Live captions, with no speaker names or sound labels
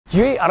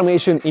QA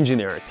automation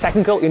engineer,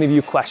 technical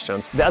interview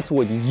questions. That's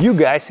what you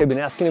guys have been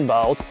asking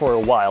about for a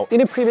while in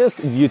the previous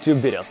YouTube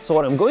videos. So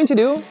what I'm going to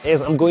do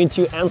is I'm going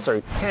to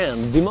answer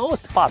 10 the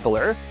most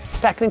popular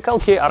technical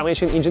QA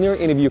automation engineer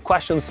interview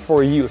questions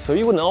for you, so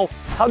you would know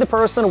how the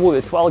person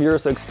with 12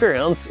 years of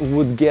experience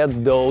would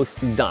get those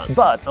done.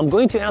 But I'm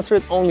going to answer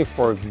it only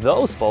for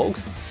those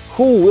folks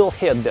who will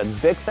hit that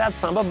big fat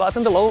thumb up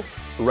button below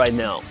right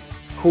now,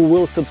 who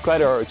will subscribe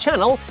to our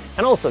channel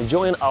and also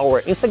join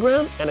our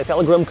Instagram and a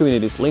Telegram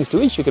communities, links to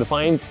which you can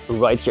find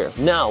right here.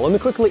 Now, let me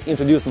quickly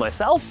introduce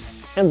myself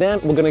and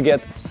then we're gonna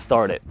get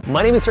started.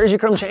 My name is Sergey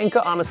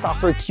Kramchenko. I'm a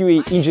software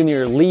QA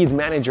engineer, lead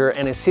manager,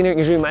 and a senior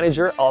engineering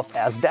manager of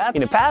SDAT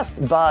in the past,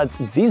 but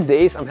these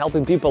days I'm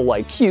helping people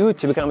like you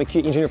to become a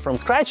QA engineer from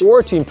scratch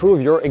or to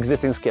improve your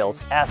existing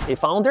skills as a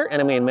founder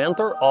and a main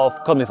mentor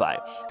of Codify.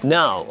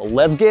 Now,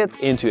 let's get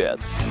into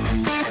it.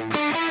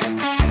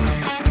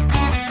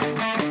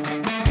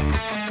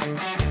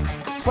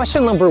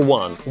 Question number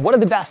 1. What are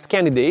the best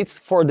candidates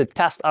for the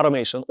test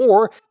automation?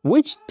 Or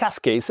which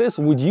test cases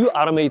would you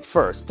automate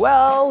first?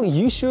 Well,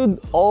 you should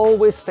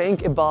always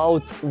think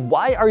about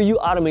why are you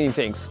automating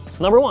things?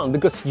 Number 1,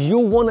 because you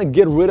want to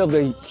get rid of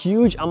the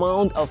huge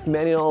amount of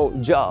manual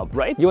job,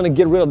 right? You want to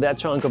get rid of that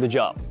chunk of the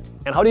job.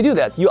 And how do you do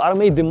that? You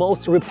automate the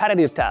most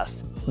repetitive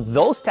tasks.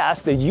 Those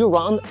tasks that you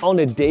run on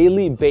a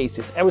daily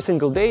basis, every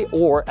single day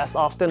or as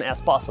often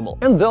as possible.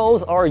 And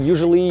those are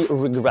usually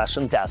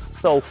regression tests.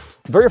 So,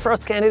 very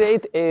first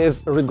candidate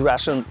is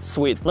regression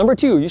suite. Number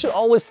 2, you should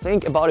always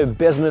think about a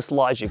business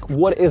logic.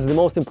 What is the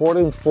most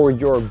important for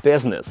your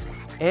business?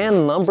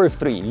 And number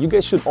 3, you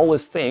guys should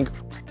always think,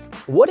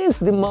 what is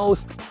the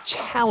most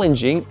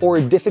challenging or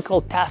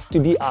difficult task to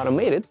be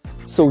automated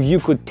so you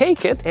could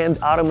take it and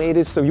automate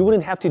it so you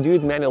wouldn't have to do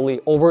it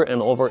manually over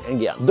and over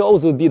again.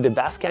 Those would be the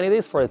best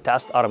candidates for a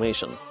test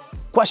automation.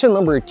 Question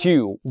number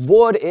 2,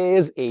 what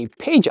is a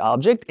page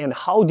object and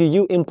how do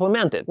you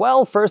implement it?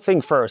 Well, first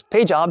thing first,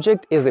 page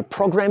object is a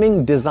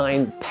programming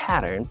design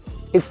pattern.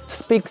 It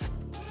speaks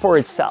for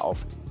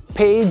itself.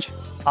 Page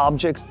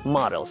object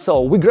model.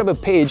 So we grab a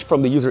page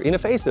from the user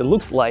interface that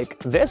looks like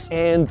this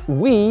and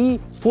we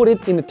put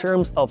it in the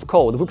terms of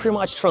code. We pretty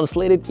much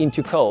translate it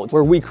into code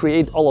where we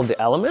create all of the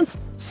elements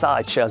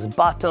such as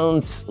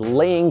buttons,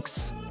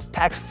 links,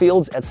 text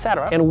fields,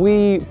 etc. And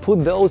we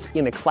put those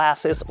in a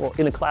classes or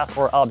in a class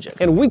or object.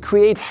 And we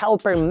create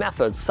helper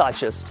methods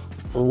such as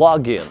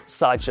login,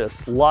 such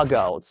as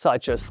logout,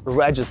 such as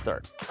register.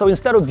 So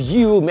instead of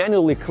you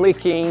manually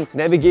clicking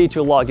navigate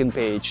to a login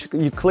page,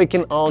 you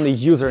clicking on the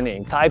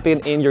username,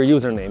 typing in your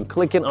username,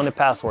 clicking on the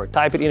password,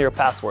 type it in your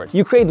password.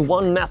 You create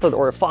one method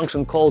or a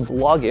function called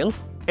login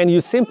and you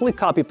simply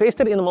copy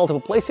paste it in multiple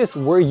places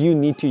where you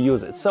need to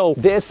use it. So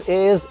this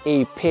is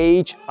a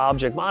page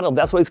object model.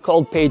 That's why it's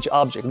called page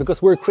object,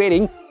 because we're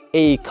creating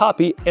a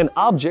copy, an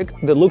object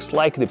that looks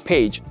like the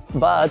page,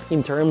 but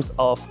in terms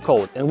of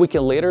code, and we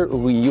can later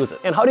reuse it.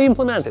 And how do you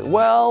implement it?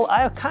 Well,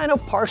 I kind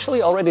of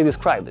partially already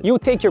described it. You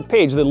take your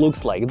page that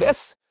looks like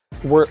this,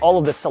 where all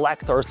of the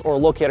selectors or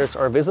locators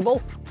are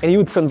visible, and you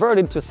would convert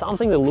it to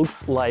something that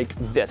looks like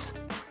this,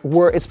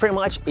 where it's pretty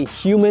much a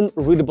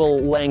human-readable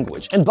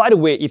language. And by the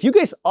way, if you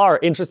guys are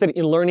interested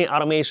in learning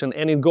automation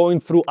and in going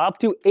through up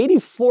to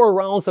 84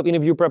 rounds of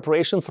interview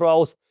preparation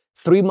throughout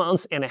 3.5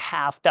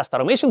 months test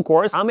automation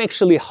course, I'm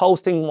actually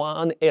hosting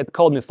one at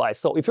Codify.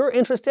 So if you're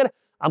interested,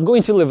 I'm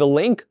going to leave a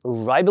link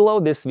right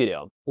below this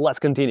video. Let's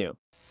continue.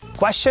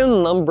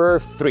 Question number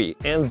 3,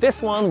 and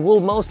this one will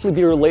mostly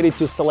be related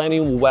to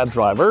Selenium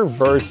WebDriver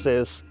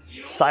versus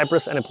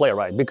Cypress and a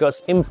Playwright,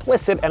 because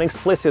implicit and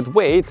explicit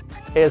wait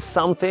is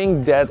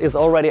something that is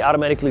already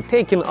automatically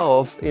taken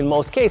off in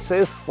most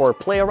cases for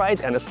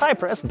Playwright and a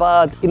Cypress,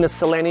 but in a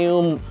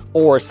Selenium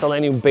or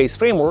Selenium-based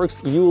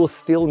frameworks, you will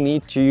still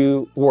need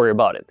to worry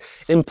about it.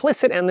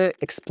 Implicit and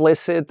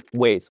explicit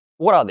waits.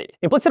 What are they?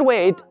 Implicit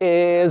wait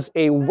is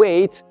a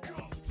wait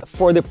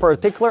for the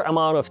particular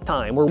amount of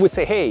time where we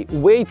say, hey,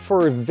 wait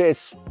for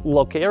this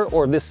locator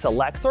or this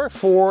selector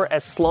for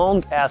as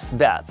long as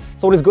that.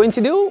 So what it's going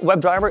to do,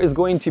 WebDriver is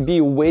going to be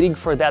waiting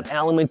for that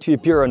element to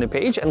appear on the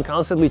page and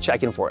constantly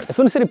checking for it. As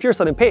soon as it appears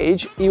on the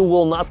page, it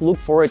will not look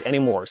for it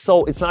anymore.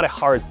 So it's not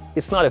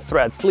a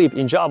thread sleep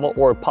in Java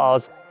or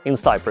pause in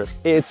Cypress.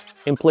 It's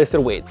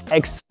implicit wait.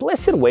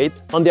 Explicit wait,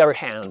 on the other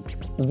hand,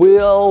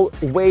 will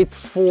wait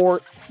for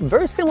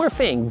very similar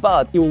thing,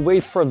 but it will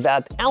wait for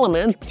that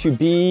element to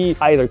be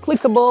either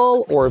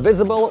clickable or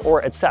visible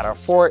or etc.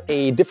 for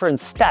a different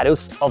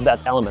status of that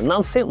element,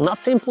 not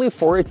simply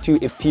for it to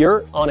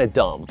appear on a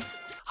DOM.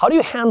 How do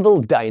you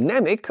handle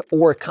dynamic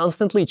or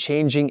constantly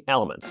changing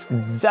elements?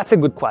 That's a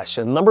good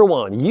question. Number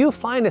 1, you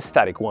find a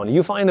static one.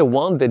 You find a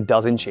one that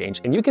doesn't change.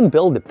 And you can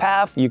build the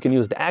path, you can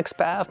use the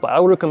XPath, but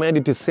I would recommend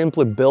you to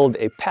simply build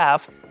a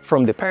path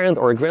from the parent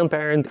or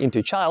grandparent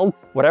into child,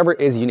 whatever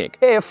is unique.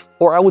 If,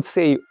 or I would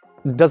say,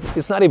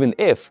 it's not even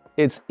if,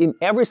 it's in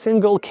every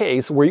single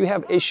case where you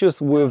have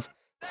issues with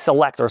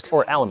selectors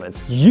or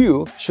elements,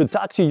 you should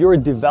talk to your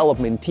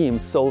development team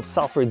so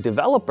software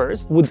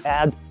developers would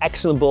add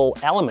actionable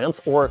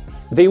elements or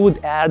they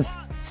would add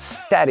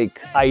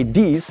static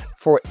IDs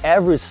for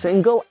every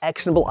single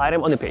actionable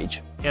item on the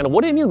page. And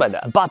what do you mean by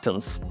that?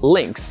 Buttons,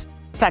 links,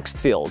 text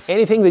fields,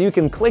 anything that you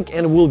can click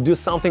and will do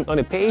something on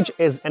a page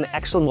is an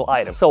actionable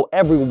item. So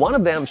every one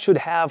of them should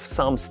have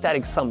some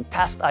static, some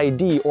test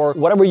ID, or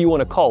whatever you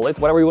want to call it,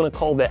 whatever you want to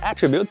call the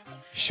attribute,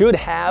 should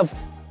have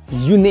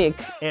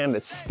unique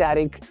and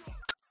static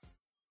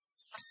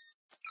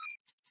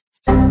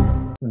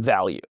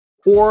value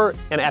or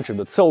an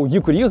attribute. So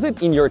you could use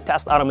it in your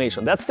test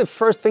automation. That's the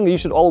first thing that you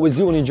should always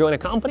do when you join a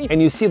company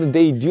and you see that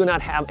they do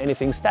not have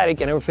anything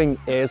static and everything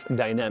is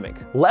dynamic.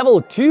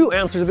 Level 2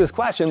 answer to this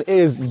question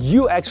is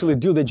you actually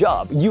do the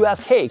job. You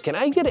ask, hey, can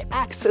I get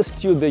access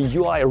to the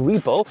UI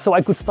repo so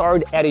I could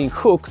start adding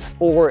hooks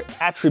or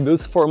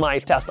attributes for my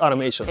test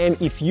automation?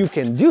 And if you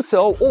can do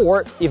so,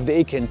 or if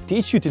they can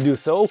teach you to do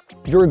so,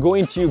 you're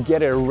going to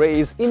get a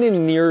raise in the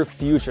near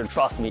future,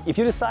 trust me, if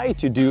you decide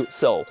to do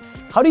so.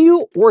 How do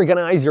you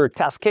organize your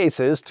test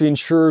cases to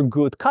ensure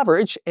good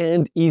coverage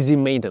and easy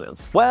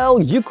maintenance? Well,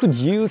 you could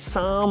use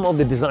some of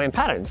the design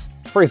patterns.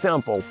 For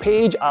example,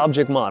 page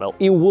object model.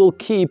 It will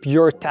keep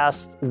your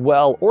tests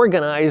well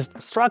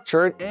organized,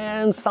 structured,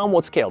 and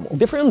somewhat scalable.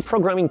 Different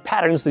programming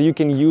patterns that you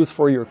can use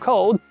for your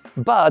code,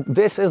 but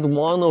this is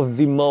one of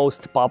the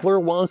most popular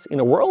ones in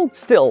the world.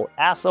 Still,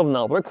 as of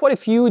now, there are quite a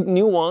few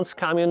new ones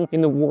coming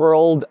in the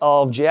world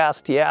of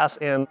JS, TS,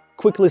 and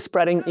quickly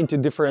spreading into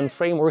different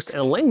frameworks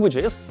and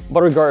languages,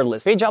 but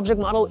regardless, page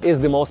object model is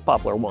the most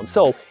popular one.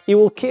 So it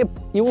will keep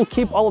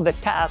all of the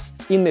tasks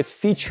in the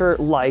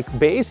feature-like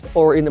based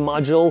or in the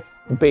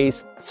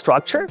module-based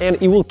structure,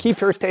 and it will keep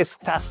your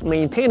tests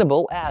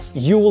maintainable as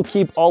you will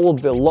keep all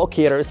of the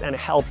locators and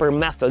helper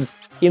methods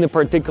in the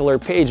particular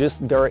pages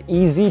that are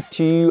easy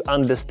to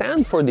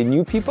understand for the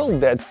new people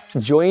that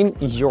join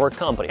your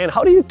company. And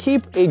how do you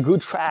keep a good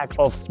track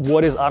of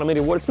what is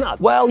automated, what it's not?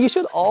 Well, you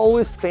should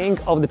always think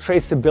of the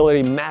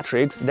traceability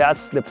metrics.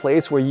 That's the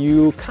place where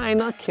you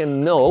kinda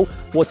can know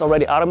what's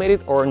already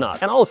automated or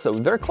not. And also,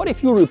 there are quite a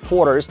few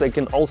reporters that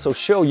can also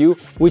show you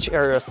which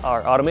areas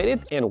are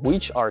automated and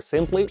which are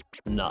simply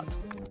not.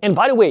 And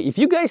by the way, if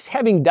you guys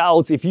having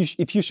doubts if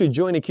you should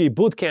join a QA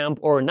bootcamp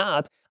or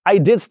not, I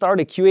did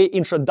start a QA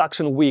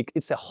introduction week.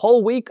 It's a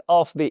whole week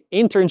of the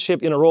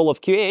internship in a role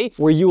of QA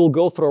where you will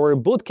go through our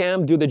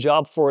bootcamp, do the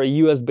job for a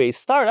US-based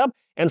startup,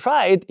 and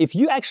try it if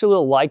you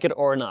actually like it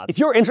or not. If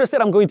you're interested,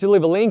 I'm going to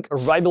leave a link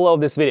right below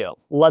this video.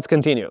 Let's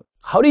continue.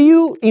 How do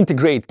you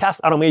integrate test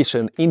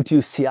automation into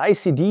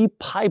CICD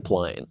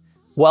pipeline?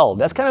 Well,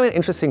 that's kind of an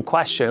interesting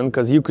question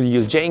because you could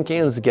use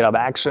Jenkins, GitHub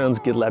Actions,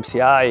 GitLab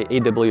CI,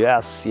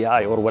 AWS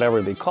CI, or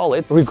whatever they call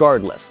it,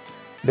 regardless.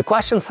 The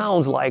question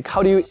sounds like,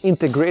 how do you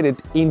integrate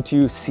it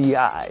into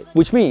CI?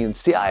 Which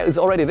means CI is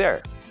already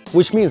there.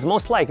 Which means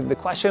most likely the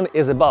question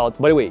is about,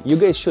 by the way, you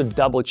guys should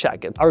double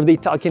check it. Are they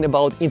talking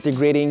about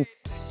integrating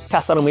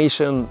test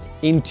automation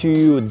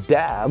into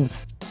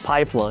devs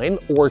pipeline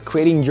or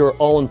creating your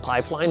own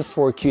pipeline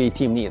for QA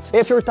team needs?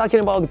 If you're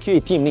talking about the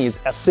QA team needs,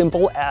 as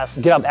simple as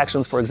GitHub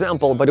Actions, for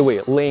example, by the way,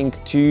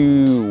 link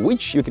to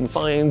which you can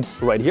find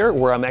right here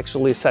where I'm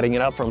actually setting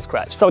it up from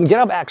scratch. So in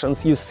GitHub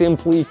Actions, you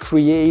simply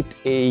create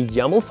a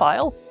YAML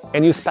file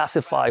and you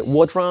specify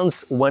what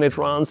runs, when it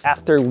runs,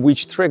 after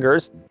which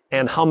triggers,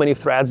 and how many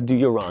threads do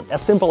you run.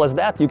 As simple as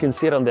that, you can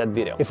see it on that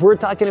video. If we're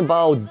talking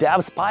about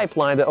dev's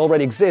pipeline that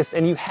already exists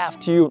and you have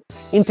to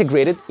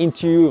integrate it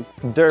into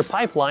their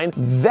pipeline,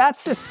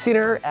 that's a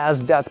sooner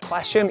as that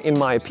question in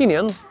my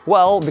opinion.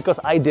 Well, because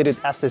I did it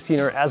as the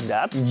sooner as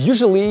that.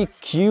 Usually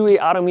QA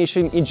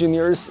automation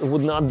engineers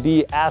would not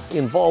be as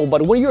involved,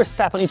 but when you're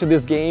stepping into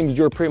this game,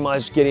 you're pretty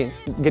much getting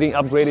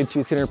upgraded to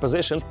a senior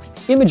position.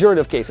 In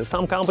majority of cases,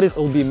 some companies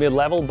will be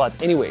mid-level, but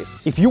anyways,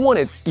 if you want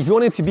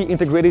it to be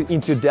integrated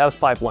into dev's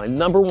pipeline,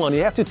 number one,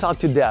 you have to talk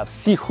to devs,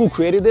 see who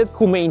created it,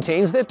 who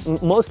maintains it.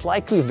 Most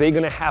likely they're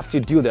gonna have to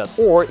do that,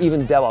 or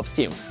even DevOps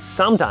team.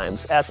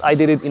 Sometimes, as I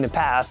did it in the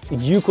past,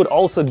 you could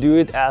also do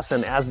it as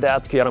an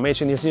SDAT QA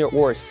automation engineer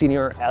or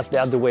senior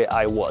SDAT the way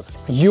I was.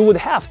 You would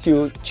have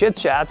to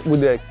chit-chat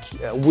with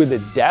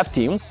the dev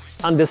team,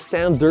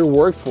 understand their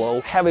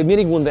workflow, have a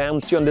meeting with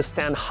them to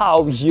understand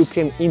how you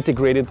can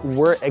integrate it,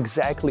 where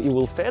exactly it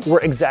will fit,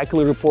 where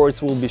exactly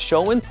reports will be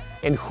shown,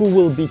 and who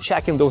will be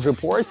checking those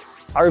reports.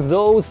 Are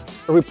those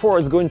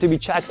reports going to be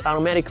checked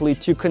automatically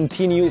to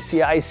continue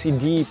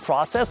CICD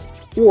process,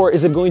 or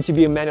is it going to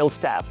be a manual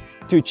step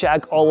to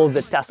check all of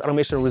the test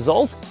automation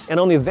results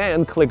and only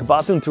then click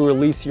button to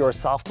release your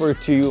software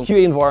to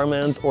QA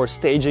environment or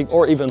staging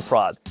or even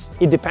prod?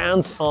 It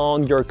depends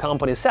on your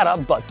company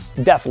setup, but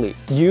definitely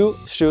you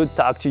should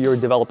talk to your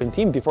developing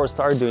team before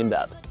start doing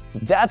that.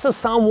 That's a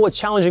somewhat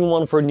challenging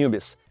one for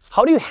newbies.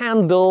 How do you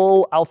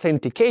handle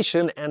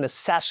authentication and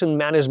session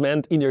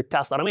management in your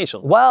test automation?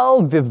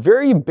 Well, the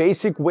very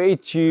basic way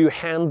to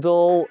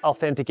handle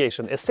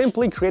authentication is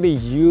simply create a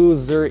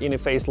user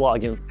interface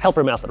login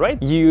helper method,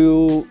 right?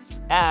 You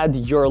add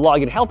your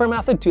login helper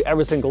method to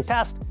every single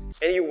test,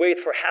 and you wait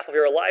for half of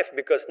your life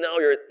because now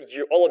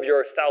all of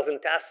your 1,000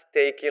 tests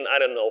take in, I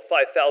don't know,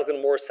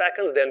 5,000 more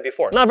seconds than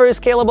before. Not very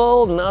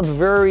scalable, not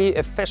very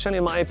efficient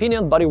in my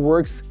opinion, but it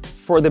works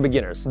for the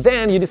beginners.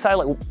 Then you decide,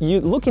 like,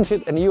 you look into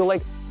it and you're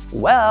like,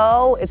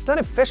 well, it's not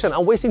efficient,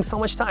 I'm wasting so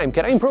much time,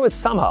 can I improve it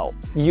somehow?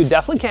 You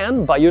definitely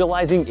can by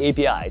utilizing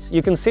APIs.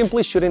 You can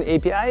simply shoot an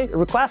API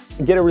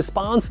request, get a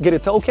response, get a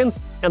token,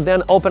 and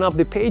then open up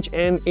the page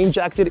and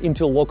inject it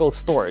into local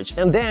storage.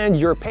 And then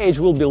your page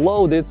will be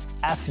loaded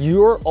as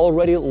you're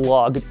already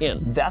logged in.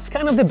 That's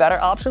kind of the better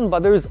option,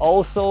 but there's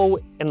also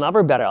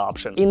another better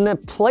option. In a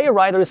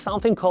Playwright, there is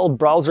something called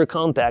browser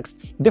context.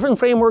 Different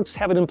frameworks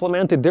have it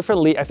implemented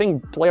differently. I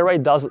think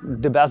Playwright does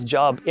the best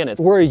job in it,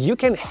 where you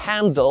can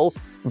handle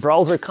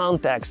browser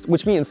context,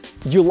 which means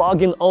you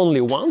log in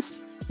only once,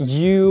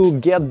 you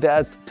get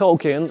that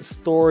token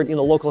stored in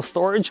a local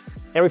storage,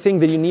 everything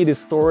that you need is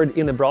stored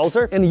in the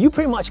browser, and you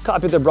pretty much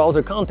copy the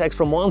browser context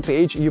from one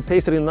page, you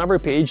paste it in another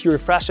page, you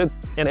refresh it,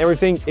 and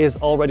everything is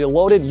already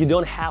loaded. You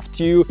don't have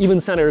to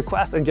even send a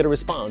request and get a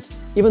response.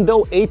 Even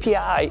though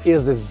API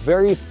is a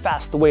very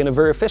fast way and a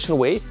very efficient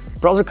way,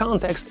 browser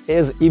context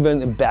is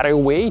even a better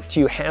way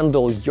to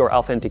handle your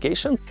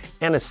authentication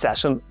and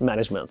session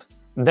management.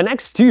 The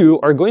next two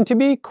are going to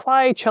be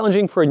quite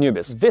challenging for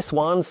newbies. This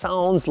one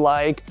sounds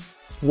like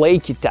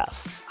flaky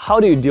tests. How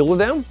do you deal with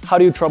them? How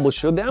do you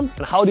troubleshoot them?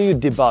 And how do you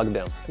debug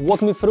them?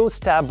 Walk me through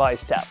step by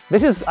step.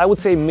 This is, I would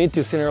say, mid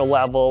to senior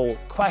level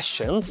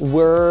question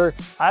where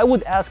I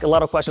would ask a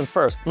lot of questions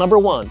first. Number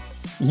one,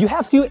 you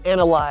have to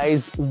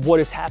analyze what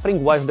is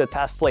happening, why is the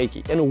test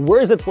flaky, and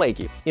where is it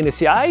flaky? In the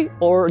CI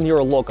or in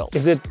your local?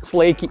 Is it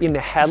flaky in the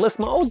headless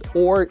mode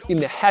or in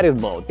the headed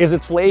mode? Is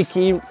it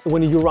flaky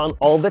when you run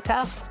all the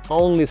tests,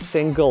 only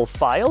single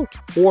file,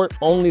 or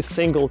only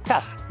single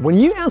test? When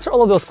you answer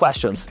all of those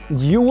questions,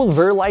 you will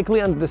very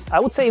likely, I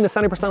would say in the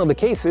 70% of the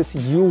cases,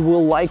 you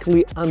will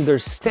likely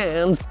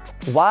understand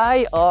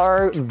why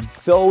are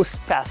those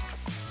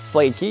tests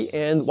flaky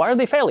and why are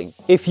they failing.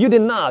 If you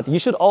did not, you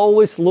should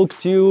always look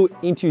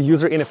into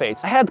user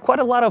interface. I had quite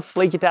a lot of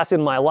flaky tests in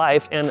my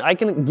life, and I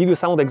can give you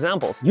some of the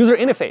examples. User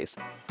interface.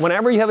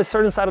 Whenever you have a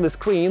certain side of the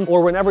screen,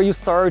 or whenever you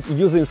start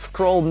using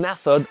scroll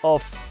method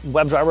of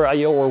WebDriver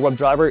IO or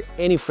WebDriver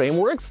any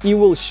frameworks, you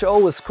will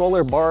show a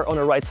scroller bar on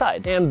the right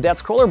side. And that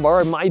scroller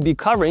bar might be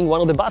covering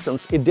one of the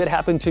buttons. It did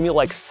happen to me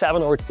like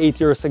 7 or 8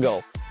 years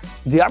ago.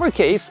 The other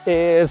case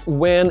is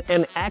when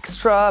an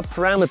extra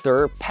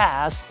parameter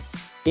passed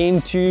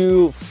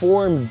into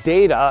form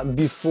data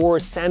before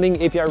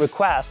sending API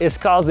request is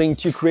causing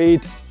to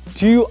create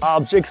 2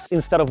 objects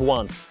instead of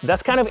 1.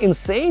 That's kind of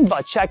insane,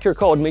 but check your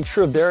code, make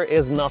sure there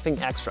is nothing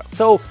extra.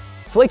 So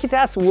flaky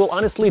tests will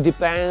honestly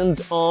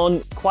depend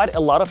on quite a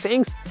lot of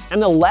things, and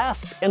the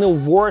last and the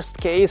worst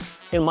case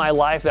in my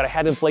life that I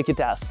had in flaky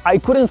tests. I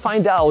couldn't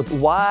find out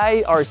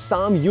why are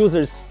some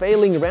users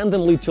failing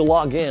randomly to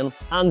log in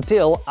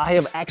until I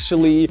have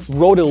actually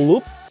wrote a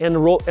loop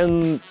and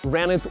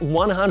ran it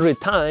 100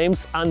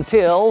 times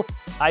until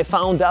I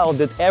found out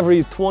that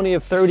every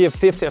 20th, 30th,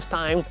 50th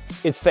time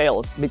it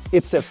fails.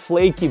 It's a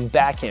flaky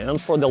backend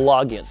for the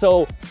login.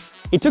 So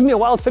it took me a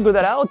while to figure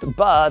that out,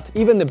 but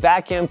even the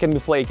backend can be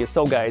flaky.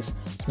 So guys,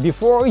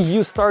 before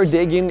you start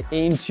digging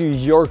into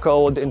your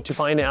code and to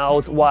find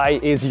out why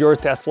is your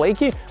test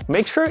flaky,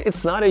 make sure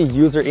it's not a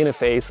user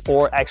interface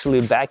or actually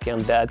a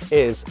backend that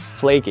is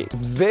flaky.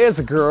 This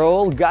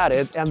girl got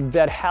it, and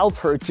that helped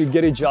her to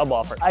get a job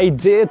offer. I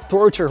did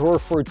torture her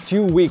for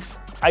 2 weeks.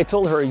 I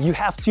told her you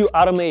have to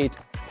automate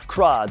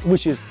CRUD,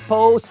 which is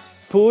post,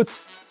 put,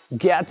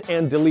 get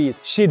and delete.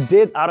 She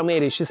did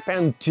automate it. She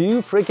spent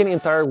 2 freaking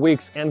entire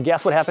weeks, and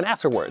guess what happened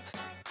afterwards?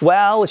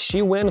 Well,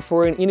 she went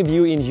for an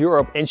interview in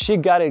Europe and she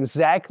got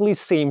exactly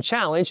same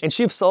challenge, and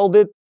she solved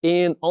it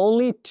in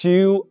only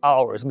 2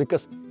 hours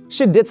because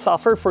she did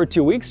suffer for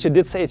 2 weeks. She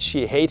did say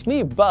she hates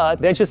me,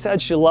 but then she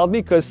said she loved me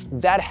because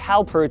that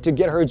helped her to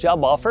get her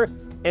job offer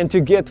and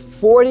to get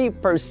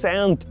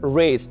 40%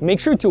 raise. Make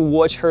sure to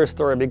watch her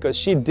story because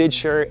she did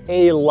share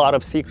a lot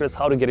of secrets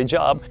how to get a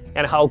job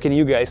and how can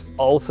you guys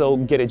also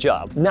get a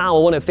job. Now, I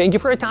want to thank you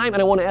for your time,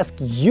 and I want to ask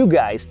you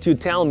guys to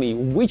tell me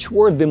which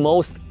were the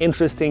most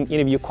interesting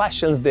interview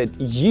questions that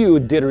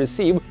you did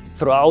receive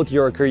throughout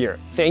your career.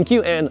 Thank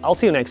you, and I'll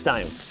see you next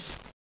time.